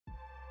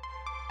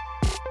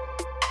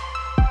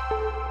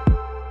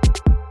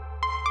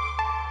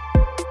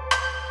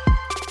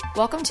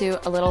Welcome to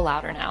A Little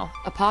Louder Now,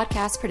 a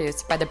podcast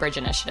produced by the Bridge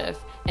Initiative,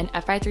 an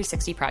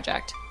FI360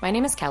 project. My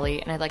name is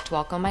Kelly, and I'd like to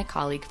welcome my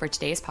colleague for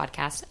today's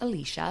podcast,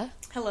 Alicia.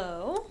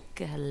 Hello.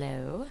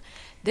 Hello.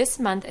 This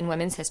month in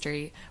women's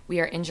history, we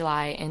are in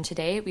July, and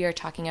today we are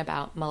talking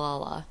about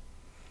Malala.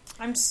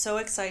 I'm so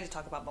excited to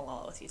talk about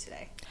Malala with you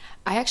today.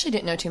 I actually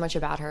didn't know too much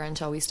about her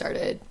until we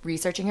started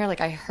researching her.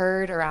 I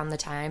heard around the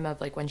time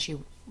of when she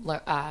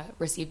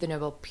received the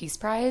Nobel Peace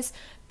Prize,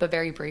 but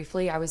very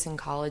briefly. I was in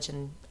college,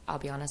 and I'll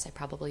be honest, I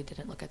probably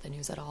didn't look at the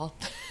news at all.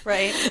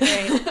 Right.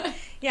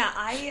 Yeah,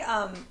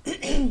 I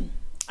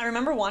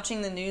remember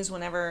watching the news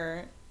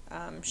whenever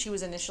she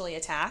was initially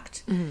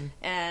attacked,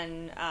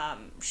 and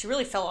she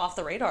really fell off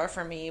the radar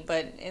for me.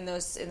 But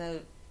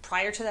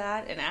prior to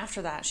that and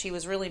after that, she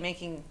was really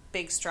making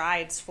big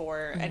strides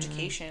for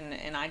education,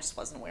 and I just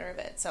wasn't aware of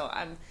it. So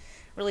I'm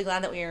really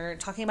glad that we are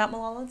talking about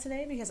Malala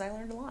today because I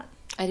learned a lot.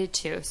 I did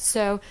too.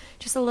 So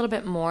just a little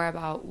bit more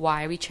about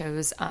why we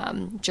chose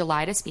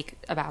July to speak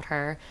about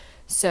her.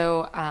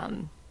 So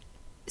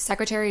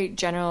Secretary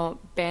General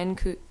Ban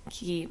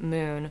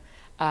Ki-moon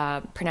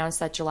pronounced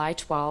that July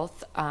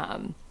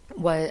 12th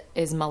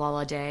is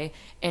Malala Day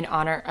in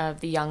honor of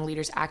the young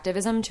leader's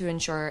activism to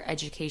ensure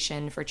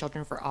education for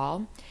children for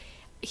all.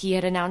 He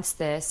had announced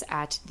this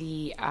at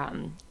the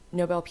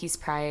Nobel Peace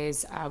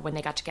Prize when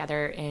they got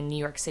together in New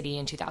York City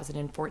in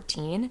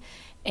 2014.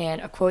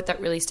 And a quote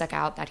that really stuck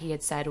out that he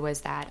had said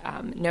was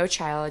that no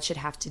child should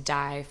have to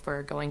die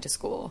for going to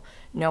school.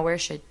 Nowhere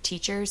should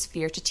teachers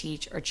fear to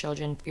teach or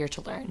children fear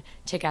to learn.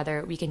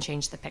 Together, we can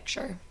change the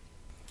picture.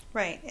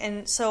 Right.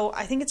 And so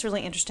I think it's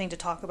really interesting to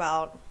talk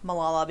about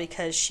Malala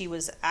because she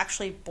was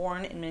actually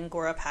born in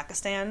Mingora,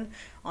 Pakistan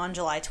on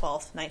July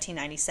 12th,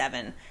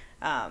 1997.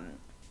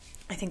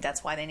 I think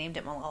that's why they named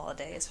it Malala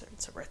Day.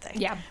 It's her birthday.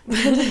 Yeah.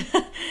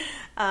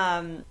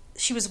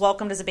 She was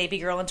welcomed as a baby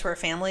girl into her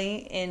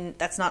family, and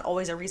that's not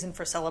always a reason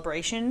for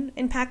celebration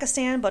in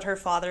Pakistan, but her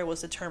father was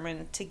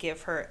determined to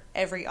give her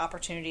every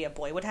opportunity a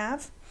boy would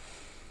have.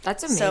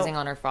 That's amazing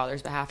on her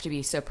father's behalf to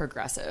be so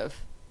progressive.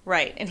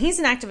 Right. And he's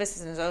an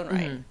activist in his own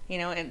right,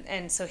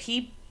 and so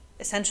he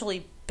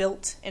essentially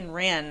built and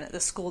ran the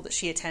school that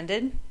she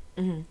attended.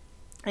 In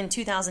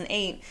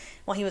 2008,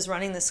 while he was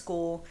running the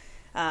school,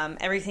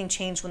 everything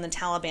changed when the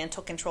Taliban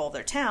took control of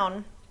their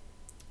town,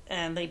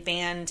 and they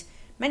banned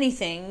many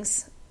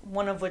things,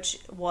 one of which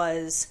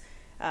was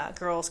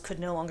girls could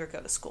no longer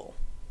go to school.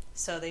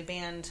 So they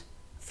banned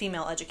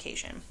female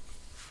education.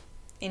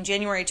 In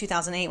January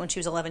 2008, when she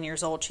was 11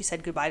 years old, she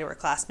said goodbye to her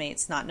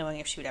classmates, not knowing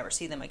if she would ever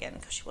see them again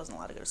because she wasn't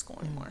allowed to go to school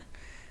anymore.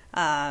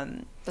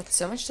 That's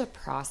so much to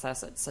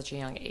process at such a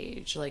young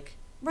age.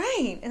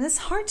 Right, and it's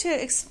hard to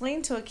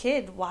explain to a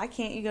kid, why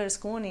can't you go to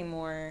school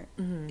anymore?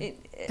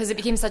 Because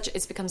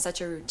it's become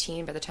such a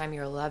routine by the time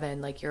you're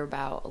 11.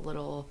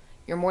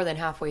 You're more than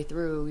halfway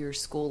through your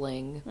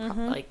schooling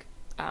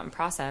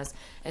process,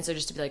 and so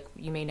just to be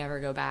you may never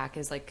go back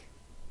is I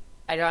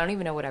don't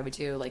even know what I would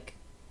do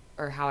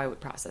or how I would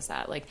process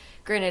that.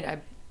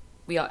 Granted,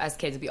 we all, as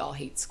kids, we all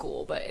hate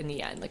school, but in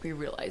the end, we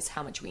realize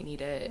how much we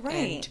need it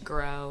and to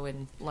grow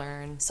and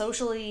learn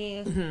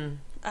socially.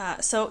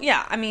 So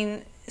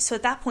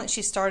at that point,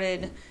 she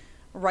started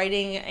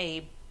writing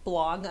a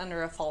blog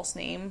under a false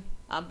name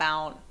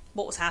about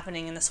what was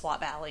happening in the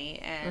Swat Valley,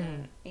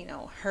 and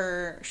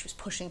she was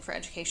pushing for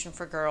education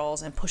for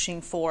girls and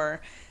pushing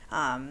for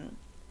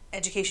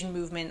education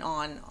movement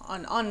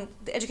on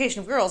the education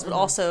of girls, but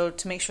also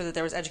to make sure that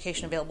there was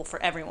education available for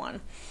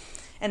everyone.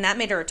 And that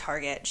made her a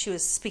target. She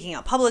was speaking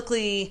out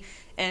publicly,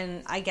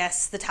 and I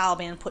guess the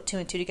Taliban put two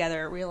and two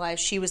together,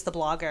 realized she was the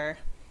blogger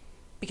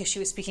because she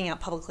was speaking out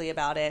publicly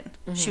about it.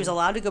 She was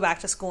allowed to go back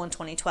to school in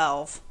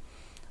 2012,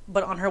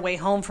 but on her way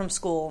home from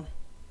school,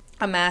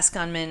 a masked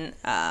gunman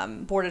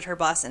boarded her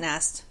bus and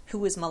asked,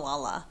 "Who is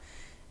Malala?"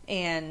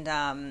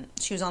 And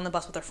she was on the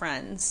bus with her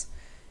friends,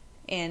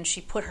 and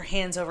she put her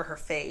hands over her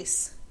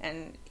face,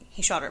 and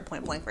he shot her at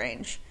point-blank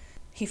range.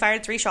 He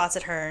fired 3 shots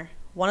at her.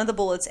 One of the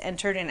bullets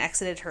entered and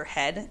exited her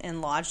head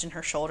and lodged in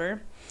her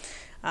shoulder.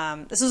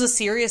 This was a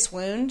serious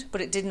wound,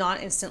 but it did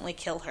not instantly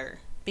kill her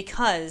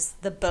because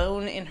the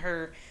bone in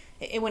her...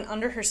 It went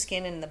under her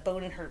skin, and the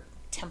bone in her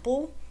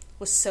temple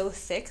was so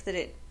thick that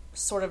it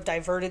sort of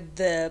diverted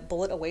the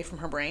bullet away from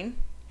her brain.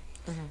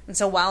 And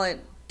so while it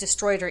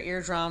destroyed her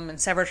eardrum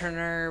and severed her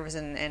nerves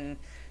and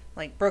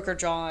broke her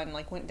jaw and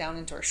went down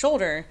into her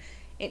shoulder,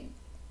 it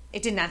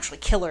didn't actually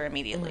kill her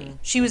immediately.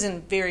 She was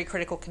in very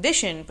critical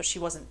condition, but she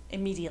wasn't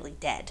immediately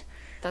dead.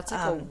 That's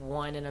a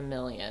 1 in a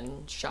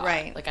million shot.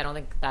 Right. I don't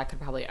think that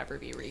could probably ever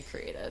be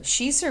recreated.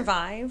 She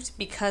survived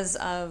because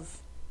of...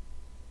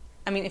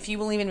 if you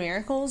believe in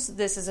miracles,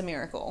 this is a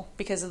miracle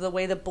because of the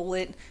way the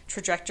bullet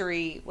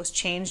trajectory was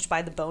changed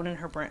by the bone in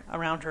her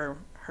around her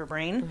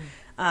brain.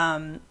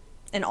 And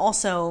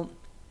also,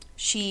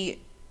 there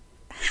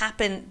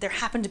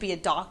happened to be a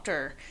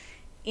doctor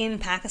in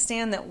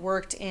Pakistan that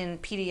worked in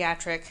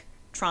pediatric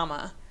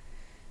trauma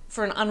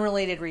for an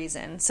unrelated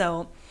reason.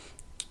 So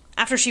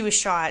after she was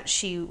shot,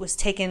 she was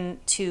taken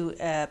to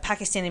a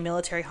Pakistani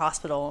military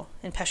hospital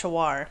in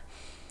Peshawar,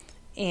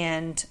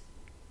 and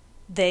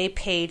they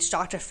paged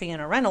Dr.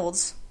 Fiona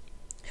Reynolds,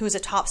 who is a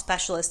top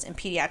specialist in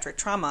pediatric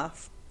trauma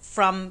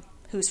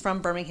who's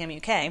from Birmingham,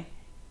 UK.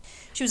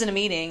 She was in a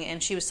meeting,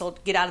 and she was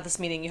told, get out of this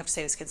meeting, you have to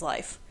save this kid's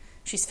life.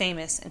 She's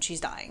famous, and she's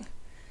dying.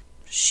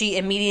 She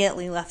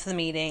immediately left the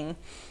meeting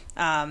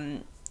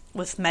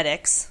with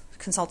medics,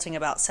 consulting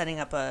about setting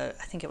up I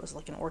think it was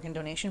like an organ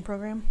donation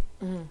program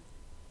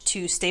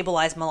to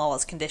stabilize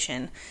Malala's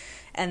condition.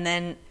 And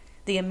then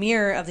the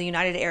Emir of the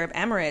United Arab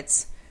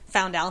Emirates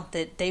found out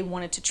that they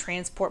wanted to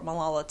transport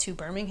Malala to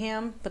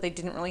Birmingham, but they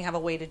didn't really have a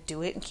way to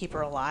do it and keep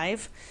her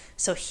alive.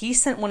 So he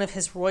sent one of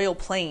his royal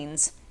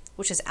planes,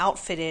 which is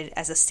outfitted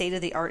as a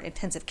state-of-the-art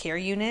intensive care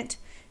unit,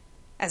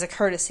 as a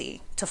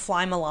courtesy to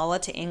fly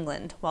Malala to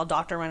England while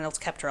Dr. Reynolds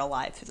kept her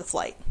alive through the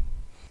flight.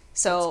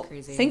 So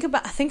think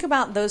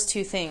about those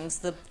two things,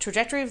 the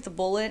trajectory of the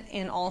bullet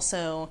and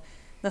also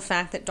the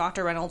fact that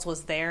Dr. Reynolds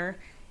was there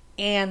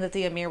and that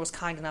the Emir was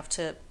kind enough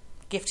to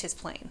gift his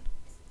plane.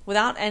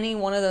 Without any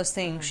one of those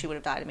things, she would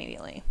have died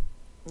immediately.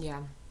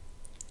 Yeah.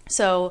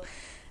 So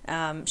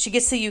she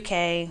gets to the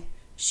UK.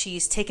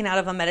 She's taken out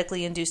of a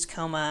medically induced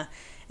coma,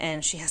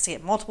 and she has to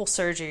get multiple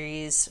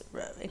surgeries,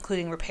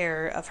 including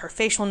repair of her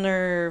facial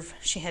nerve.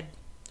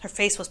 Her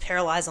face was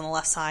paralyzed on the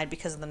left side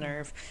because of the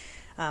nerve.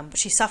 But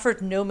she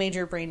suffered no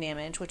major brain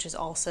damage, which is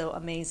also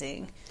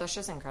amazing. That's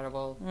just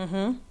incredible.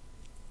 Mm-hmm.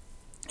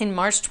 In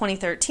March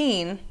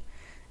 2013,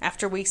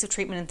 after weeks of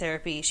treatment and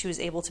therapy, she was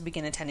able to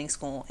begin attending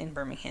school in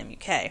Birmingham,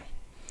 UK.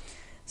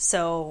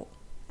 So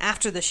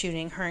after the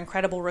shooting, her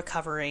incredible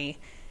recovery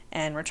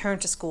and return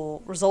to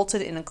school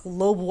resulted in a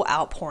global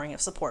outpouring of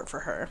support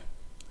for her.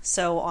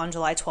 So on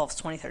July 12th,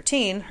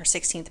 2013, her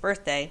 16th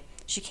birthday,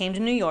 she came to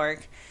New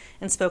York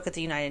and spoke at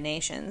the United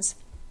Nations.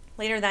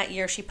 Later that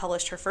year, she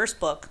published her first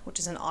book, which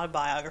is an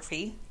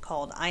autobiography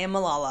called I Am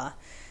Malala,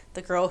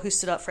 the girl who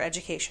stood up for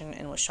education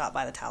and was shot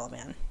by the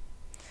Taliban.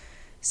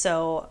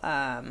 So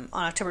on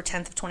October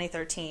 10th of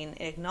 2013,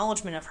 in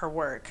acknowledgement of her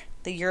work,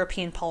 the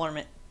European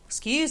Parliament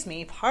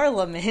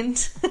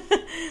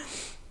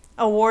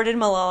awarded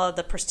Malala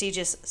the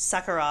prestigious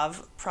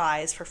Sakharov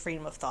Prize for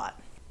Freedom of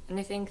Thought. And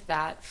I think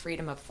that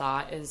freedom of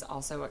thought is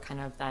also what kind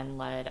of then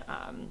led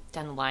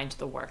down the line to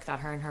the work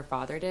that her and her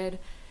father did.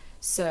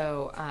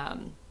 So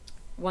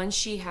once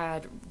she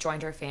had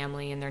joined her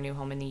family in their new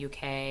home in the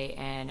UK,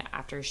 and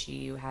after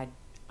she had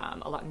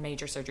a lot of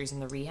major surgeries in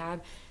the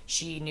rehab,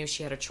 she knew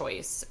she had a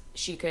choice.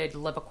 She could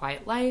live a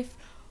quiet life,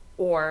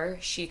 or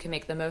she could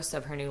make the most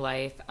of her new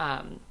life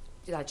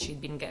that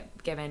she'd been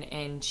given,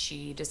 and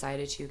she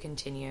decided to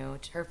continue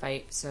her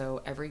fight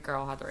so every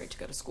girl had the right to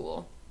go to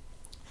school.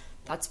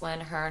 That's when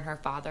her and her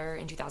father,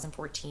 in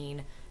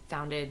 2014,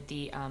 founded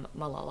the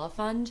Malala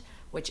Fund,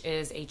 which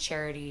is a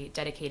charity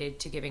dedicated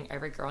to giving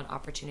every girl an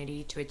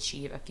opportunity to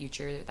achieve a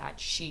future that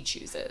she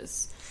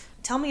chooses.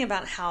 Tell me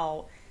about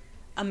how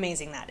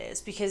amazing that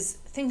is, because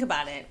think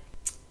about it.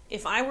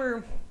 If I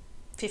were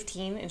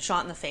 15 and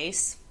shot in the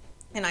face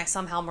and I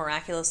somehow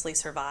miraculously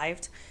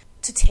survived,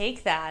 to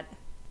take that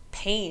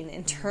pain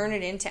and turn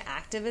it into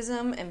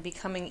activism and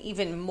becoming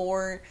even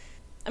more,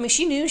 I mean,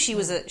 she knew she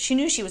was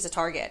a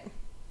target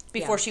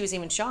before she was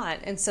even shot.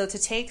 And so to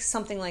take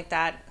something like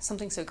that,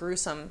 something so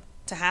gruesome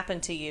to happen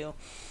to you,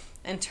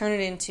 and turn it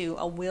into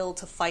a will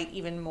to fight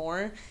even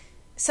more,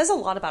 says a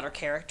lot about her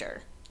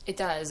character. It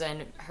does,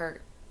 and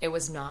it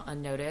was not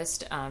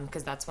unnoticed,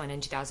 because that's when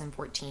in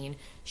 2014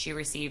 she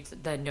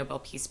received the Nobel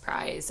Peace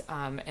Prize,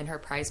 and her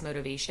prize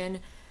motivation,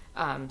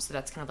 so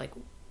that's kind of like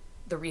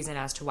the reason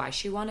as to why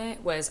she won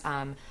it, was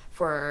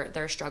for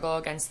their struggle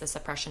against the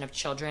suppression of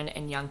children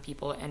and young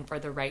people, and for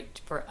the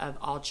right of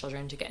all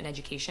children to get an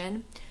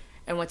education.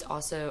 And what's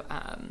also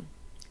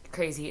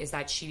crazy is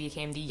that she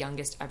became the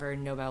youngest ever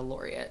Nobel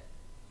laureate,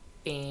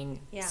 being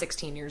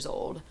 16 years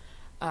old,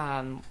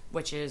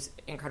 which is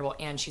incredible.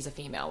 And she's a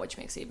female, which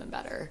makes it even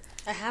better.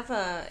 I have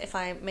if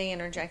I may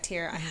interject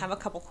here, I have a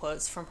couple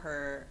quotes from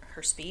her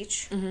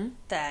speech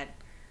that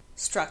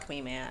struck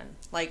me, man.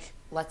 Like,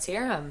 let's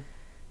hear them.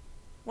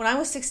 When I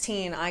was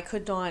 16, I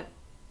could not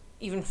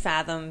even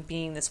fathom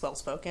being this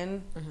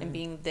well-spoken and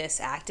being this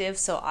active.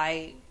 So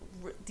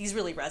these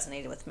really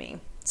resonated with me.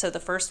 So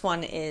the first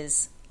one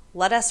is,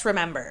 let us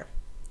remember,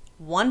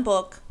 one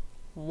book,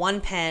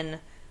 one pen,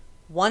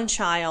 one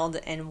child,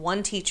 and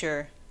one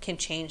teacher can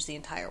change the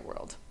entire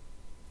world.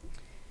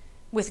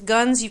 With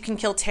guns, you can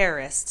kill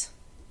terrorists,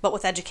 but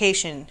with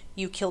education,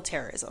 you kill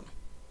terrorism.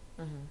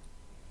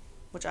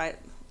 Which I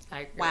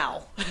agree.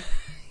 Wow.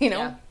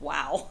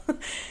 Wow.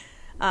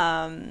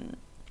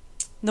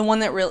 The one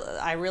that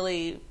I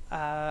really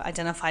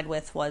identified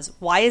with was,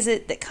 why is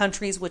it that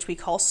countries which we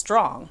call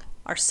strong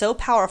are so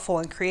powerful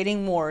in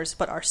creating wars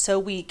but are so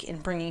weak in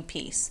bringing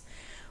peace?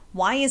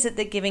 Why is it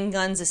that giving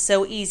guns is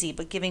so easy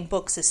but giving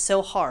books is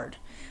so hard?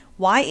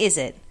 Why is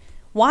it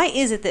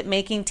that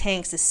making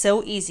tanks is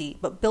so easy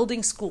but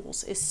building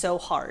schools is so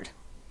hard?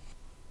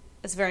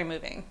 It's very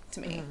moving to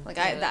me.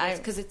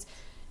 Because it's,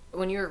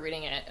 when you were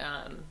reading it,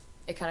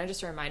 it kind of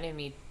just reminded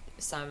me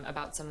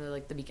about some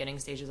of the beginning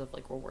stages of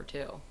World War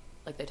II.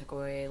 Like, they took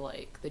away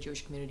the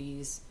Jewish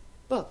communities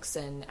books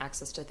and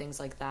access to things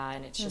like that.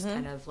 And it's just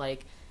kind of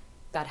like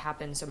that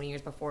happened so many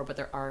years before, but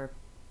there are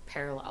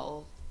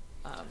parallel.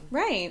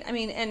 Right. I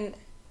mean, and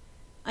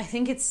I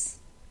think it's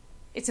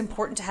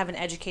important to have an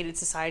educated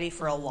society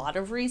for a lot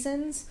of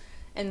reasons.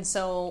 And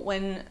so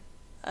when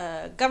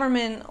a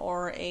government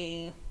or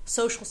a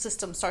social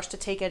system starts to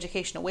take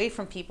education away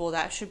from people,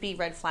 that should be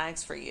red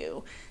flags for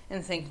you.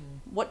 And think,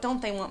 what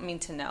don't they want me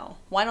to know?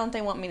 Why don't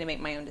they want me to make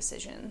my own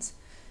decisions?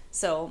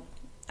 So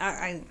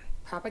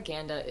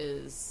propaganda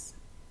is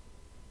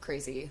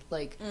crazy.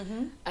 Like,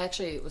 I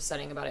actually was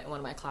studying about it in one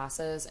of my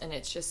classes, and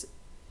it's just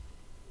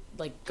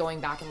like going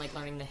back and like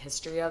learning the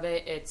history of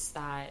it. It's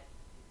that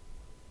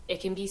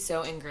it can be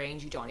so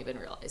ingrained you don't even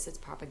realize it's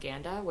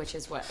propaganda, which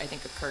is what I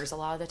think occurs a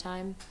lot of the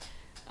time.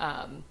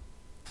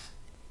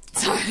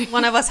 Sorry.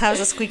 One of us has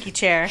a squeaky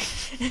chair.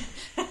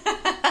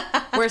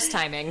 Worst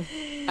timing.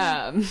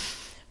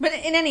 But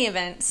in any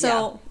event,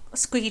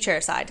 squeaky chair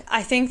aside,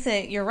 I think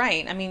that you're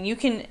right. I mean, you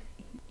can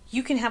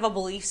have a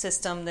belief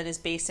system that is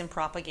based in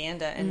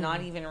propaganda and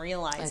not even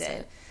realize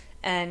it.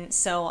 And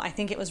so I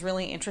think it was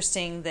really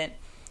interesting that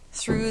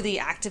through the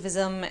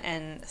activism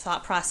and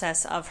thought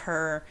process of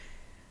her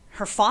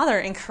father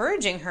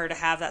encouraging her to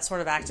have that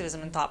sort of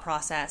activism and thought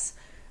process,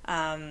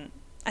 I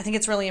think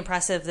it's really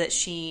impressive that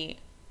she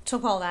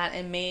took all that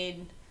and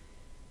made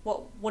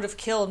what would have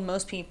killed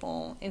most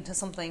people into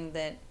something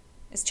that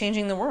is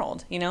changing the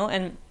world, you know?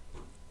 And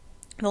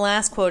the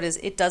last quote is,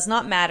 "It does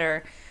not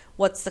matter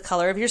what's the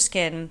color of your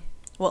skin,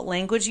 what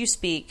language you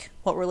speak,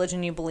 what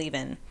religion you believe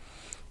in.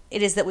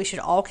 It is that we should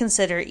all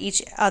consider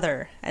each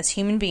other as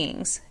human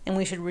beings, and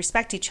we should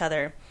respect each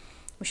other.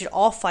 We should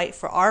all fight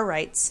for our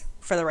rights,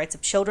 for the rights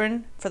of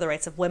children, for the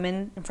rights of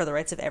women, and for the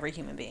rights of every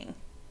human being."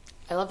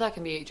 I love that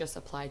can be just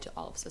applied to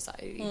all of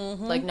society.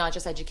 Like, not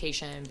just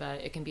education,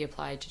 but it can be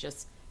applied to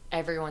just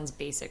everyone's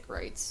basic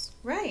rights.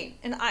 Right.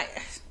 And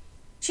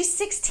she's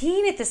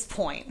 16 at this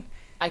point.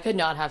 I could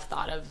not have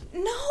thought of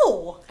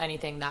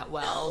anything that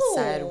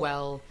said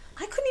well.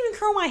 I couldn't even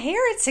curl my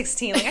hair at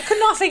 16. Like, I could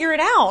not figure it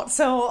out.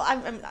 So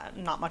I'm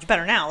not much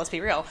better now, let's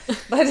be real.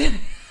 But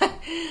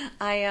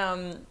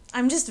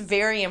I'm just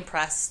very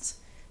impressed.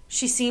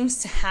 She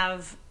seems to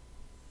have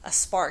a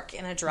spark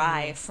and a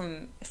drive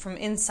from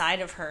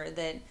inside of her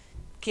that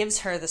gives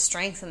her the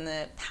strength and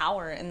the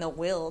power and the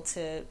will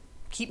to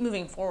keep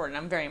moving forward. And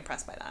I'm very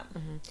impressed by that.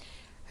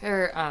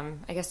 Her,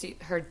 I guess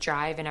her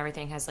drive and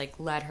everything has like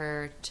led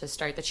her to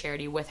start the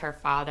charity with her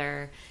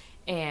father.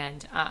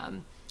 And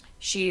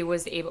she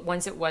was able,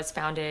 once it was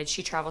founded,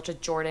 she traveled to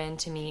Jordan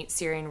to meet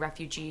Syrian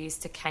refugees,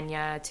 to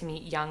Kenya to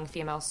meet young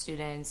female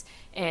students,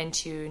 and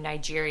to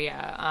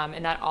Nigeria.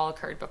 And that all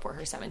occurred before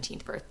her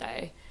 17th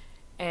birthday.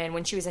 And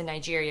when she was in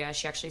Nigeria,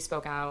 she actually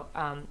spoke out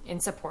in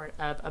support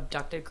of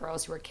abducted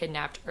girls who were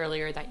kidnapped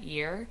earlier that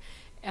year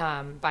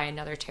by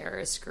another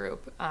terrorist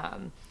group,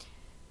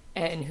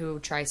 and who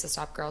tries to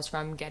stop girls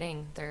from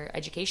getting their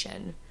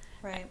education.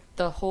 Right.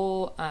 The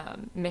whole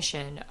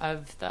mission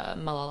of the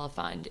Malala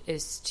Fund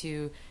is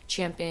to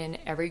champion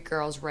every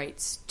girl's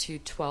rights to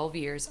 12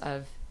 years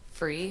of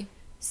free,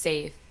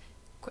 safe,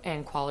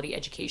 and quality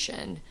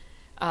education.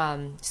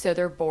 So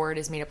their board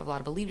is made up of a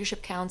lot of a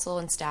leadership council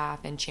and staff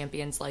and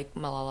champions like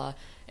Malala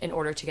in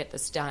order to get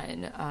this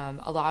done.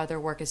 A lot of their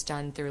work is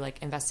done through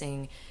like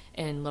investing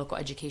in local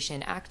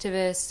education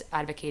activists,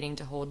 advocating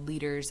to hold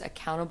leaders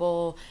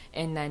accountable,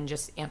 and then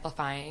just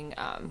amplifying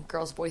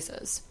girls'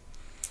 voices.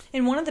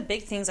 And one of the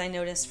big things I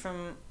noticed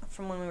from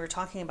when we were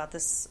talking about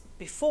this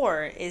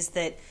before is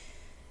that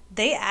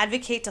they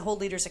advocate to hold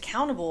leaders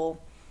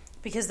accountable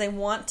because they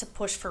want to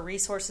push for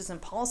resources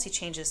and policy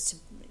changes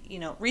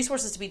to,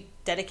 resources to be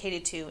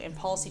dedicated to and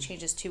policy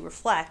changes to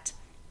reflect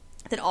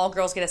that all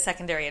girls get a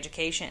secondary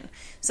education.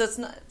 So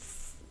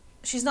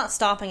she's not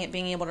stopping at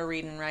being able to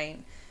read and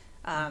write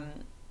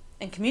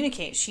and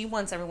communicate. She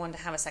wants everyone to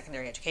have a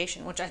secondary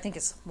education, which I think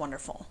is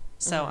wonderful.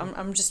 So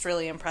I'm just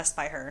really impressed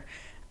by her.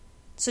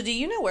 So do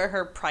you know where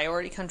her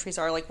priority countries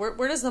are? Like,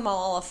 where does the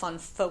Malala Fund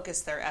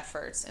focus their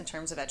efforts in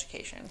terms of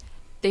education?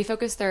 They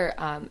focus their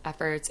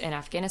efforts in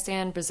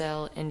Afghanistan,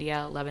 Brazil,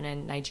 India,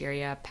 Lebanon,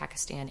 Nigeria,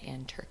 Pakistan,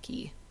 and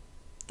Turkey.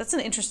 That's an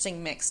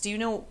interesting mix. Do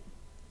you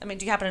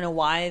happen to know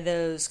why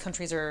those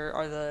countries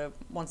are the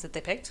ones that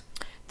they picked?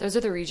 Those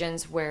are the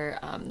regions where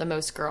the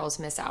most girls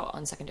miss out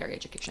on secondary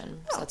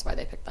education. So that's why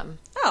they picked them.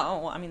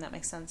 Oh, well, that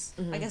makes sense.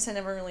 I guess I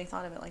never really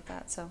thought of it like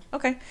that. So,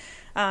 okay.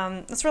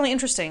 That's really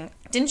interesting.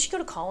 Didn't she go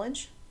to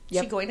college?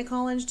 Yep. She going to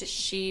college?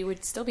 She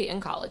would still be in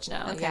college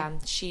now. Okay. Yeah.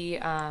 She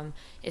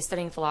is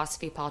studying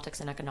philosophy, politics,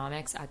 and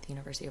economics at the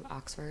University of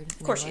Oxford.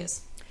 Of course she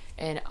is.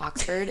 And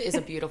Oxford is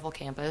a beautiful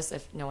campus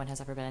if no one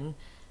has ever been.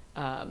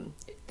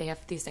 They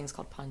have these things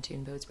called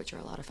pontoon boats, which are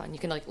a lot of fun. You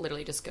can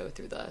literally just go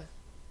through the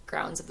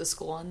grounds of the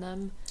school on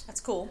them. That's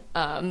cool.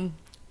 I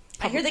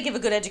hear they give a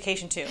good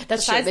education too.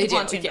 That's true. They do.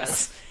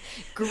 Yes.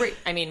 Great.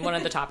 One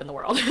of the top in the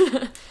world.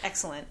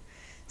 Excellent.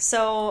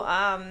 So,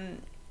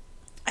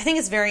 I think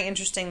it's very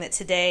interesting that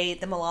today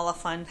the Malala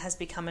Fund has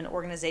become an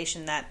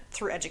organization that,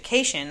 through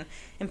education,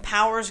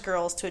 empowers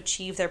girls to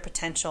achieve their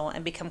potential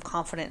and become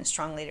confident and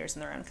strong leaders in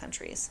their own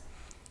countries.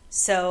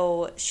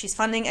 So she's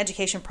funding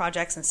education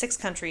projects in 6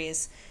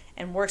 countries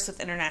and works with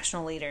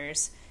international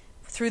leaders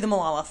through the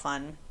Malala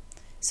Fund.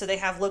 So they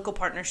have local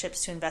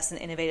partnerships to invest in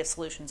innovative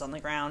solutions on the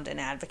ground and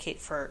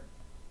advocate for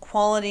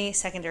quality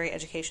secondary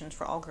education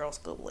for all girls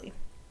globally.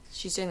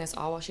 She's doing this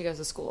all while she goes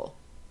to school.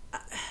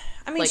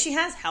 I mean, she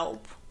has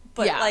help,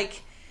 but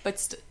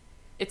but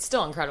it's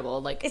still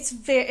incredible. Like,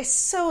 it's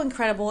so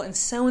incredible and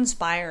so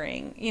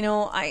inspiring. You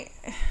know, I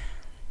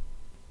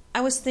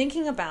was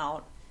thinking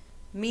about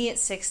me at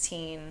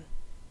 16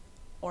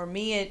 or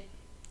me at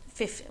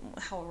 15,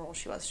 however old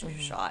she was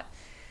shot.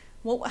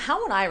 Well,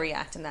 how would I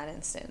react in that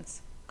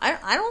instance?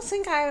 I don't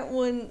think I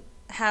would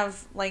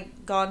have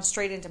gone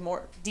straight into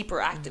more deeper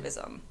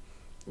activism.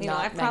 You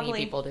know, many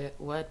people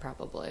would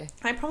probably.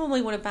 I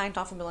probably would have backed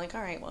off and been like,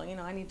 all right, well, you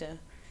know, I need to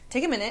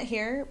take a minute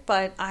here.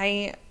 But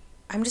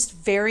I'm just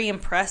very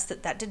impressed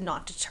that did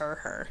not deter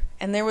her.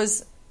 And there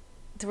was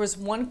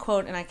one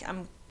quote, and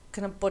I'm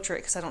going to butcher it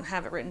because I don't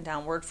have it written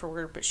down word for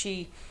word, but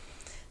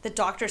the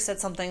doctor said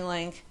something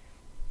like,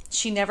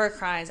 she never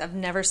cries. I've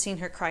never seen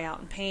her cry out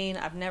in pain.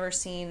 I've never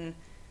seen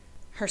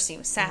her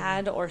seem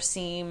sad or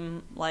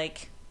seem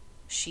like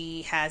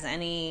she has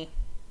any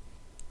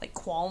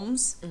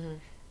qualms,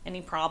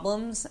 any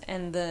problems.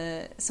 And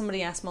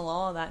somebody asked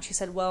Malala that. She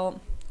said,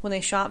 well, when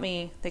they shot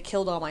me, they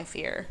killed all my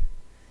fear.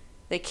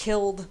 They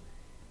killed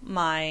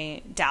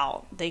my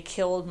doubt. They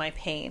killed my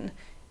pain.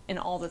 And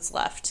all that's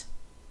left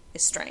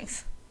is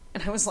strength.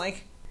 And I was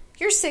like,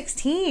 you're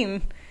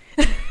 16.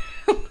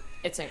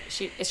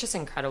 It's just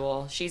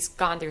incredible. She's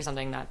gone through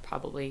something that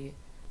probably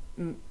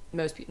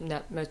most people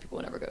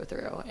would never go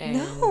through.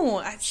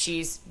 And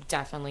she's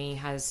definitely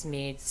has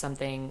made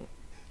something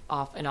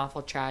an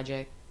awful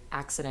tragic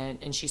accident,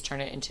 and she's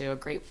turned it into a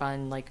great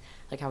fun. Like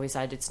how we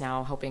said, it's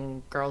now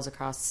helping girls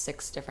across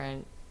 6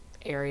 different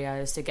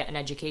areas to get an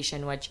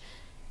education, which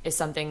is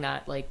something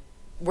that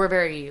we're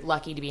very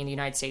lucky to be in the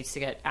United States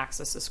to get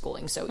access to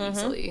schooling so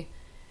easily.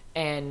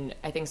 And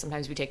I think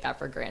sometimes we take that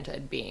for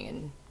granted,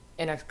 being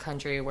in a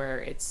country where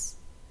it's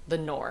the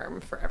norm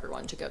for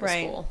everyone to go to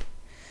school.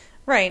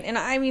 Right. And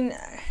I mean,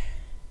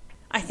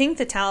 I think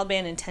the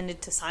Taliban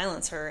intended to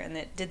silence her, and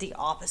it did the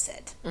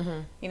opposite.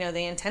 You know,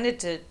 they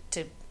intended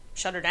to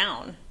shut her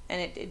down,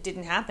 and it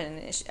didn't happen.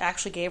 It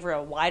actually gave her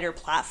a wider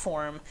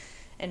platform.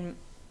 And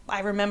I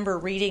remember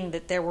reading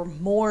that there were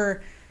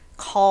more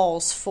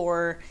calls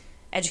for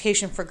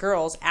education for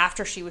girls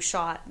after she was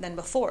shot than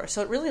before.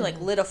 So it really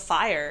lit a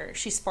fire.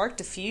 She sparked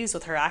a fuse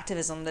with her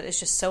activism that is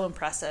just so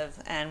impressive,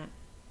 and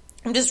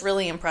I'm just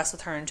really impressed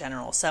with her in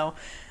general. So,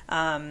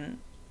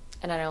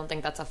 and I don't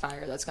think that's a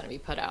fire that's going to be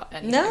put out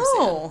anytime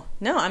soon.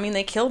 No. I mean,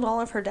 they killed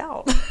all of her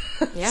doubt.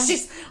 Yeah,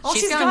 she's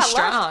going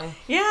strong. Left.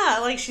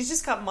 Yeah, she's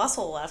just got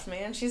muscle left,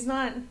 man. She's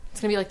not.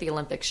 It's going to be like the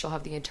Olympics. She'll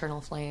have the eternal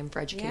flame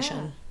for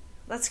education.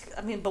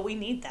 Yeah. But we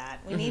need that.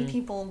 We need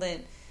people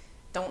that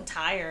don't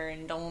tire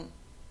and don't.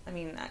 I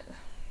mean,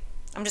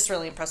 I'm just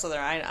really impressed with her.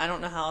 I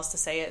don't know how else to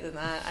say it than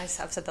that. I've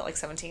said that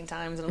 17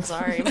 times, and I'm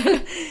sorry.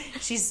 But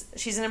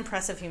she's an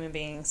impressive human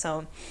being.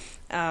 So,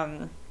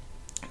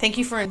 thank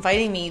you for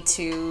inviting me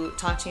to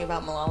talk to you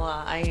about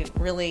Malala. I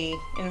really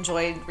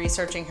enjoyed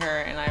researching her,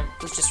 and I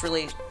was just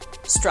really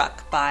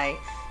struck by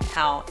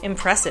how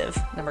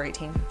impressive, number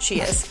 18,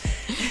 she is.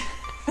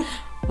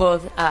 Well,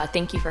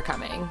 thank you for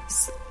coming.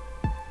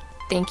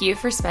 Thank you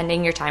for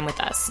spending your time with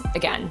us.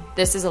 Again,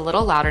 this is A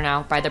Little Louder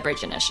Now by the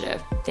Bridge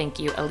Initiative. Thank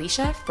you,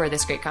 Alicia, for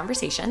this great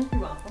conversation. You're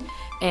welcome.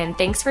 And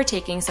thanks for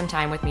taking some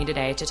time with me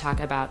today to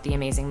talk about the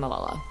amazing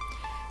Malala.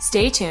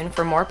 Stay tuned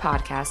for more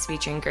podcasts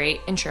featuring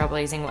great and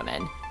trailblazing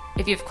women.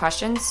 If you have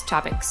questions,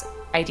 topics,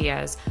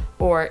 ideas,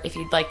 or if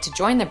you'd like to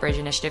join the Bridge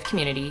Initiative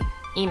community,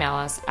 email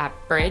us at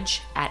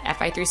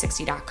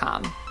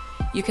bridge@fi360.com.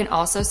 You can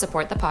also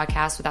support the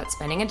podcast without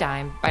spending a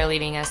dime by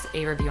leaving us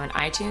a review on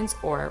iTunes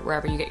or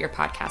wherever you get your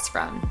podcasts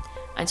from.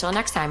 Until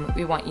next time,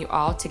 we want you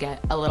all to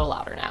get a little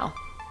louder now.